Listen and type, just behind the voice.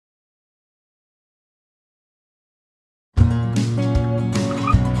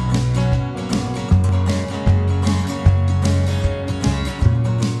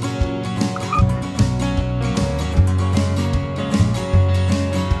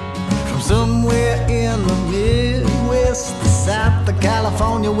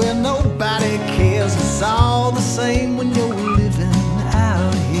California where nobody cares. It's all the same when you're living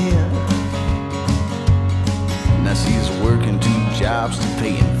out here. Now she's working 2 jobs to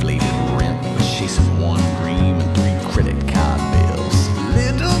pay inflated rent, but chasing 1 dream and 3 credit card bills.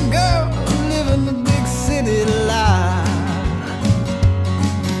 Little girl living the big city life,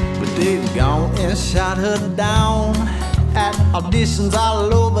 but they've gone and shot her down at auditions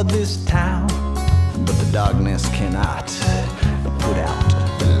all over this town. But the darkness cannot put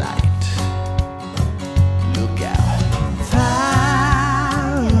out the light. Look out.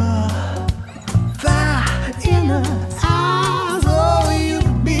 Fire, fire in her eyes. Oh,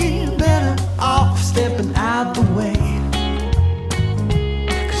 you'd be better off stepping out the way,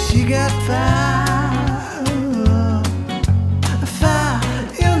 'cause she got fire, fire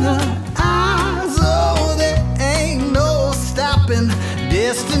in her eyes. Oh, there ain't no stopping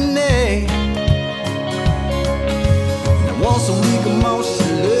destiny. Once a week or more, she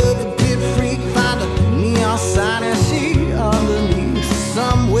loved a pit freak. Find a neon sign and she underneath,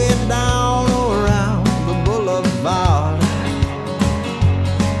 somewhere down around the boulevard,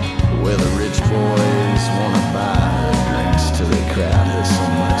 where the rich boys wanna buy her drinks till they crowd her so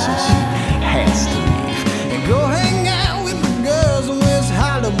much and she has to leave and go hang out with the girls in West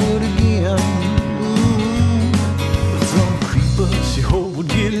Hollywood again. But some creeper she hoped would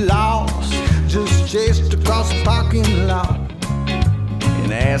get lost just chased across the parking lot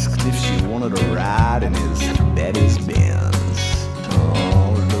and asked if she wanted a ride in his daddy's Benz.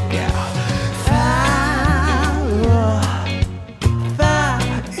 Oh, look out. Fire, fire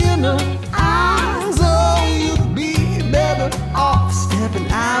in her eyes. Oh, you'd be better off stepping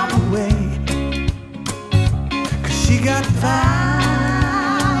out the way, 'cause she got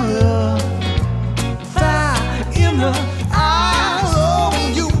fire, fire in her eyes. Oh,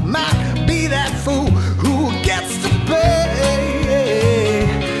 you might be that fool who gets to pay.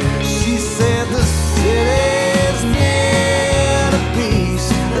 She said the city's made a piece,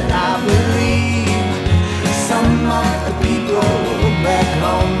 but I believe some of the people back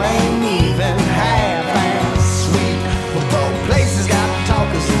home ain't even half as sweet. But both places got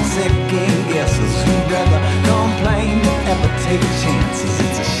talkers and second guessers who'd rather complain than ever take chances.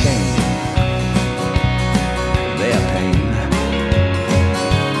 It's a shame, their pain,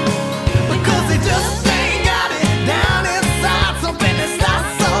 because they just ain't got it down inside. Something that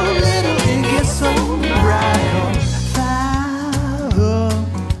starts so little and gets so bright. Fire,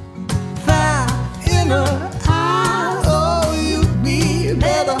 fire in her eyes. Oh, you'd be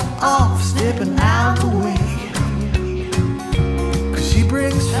better off stepping out the way, 'cause she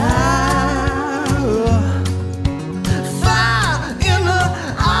brings fire, fire in her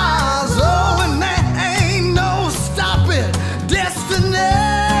eyes. Oh, and there ain't no stopping destiny.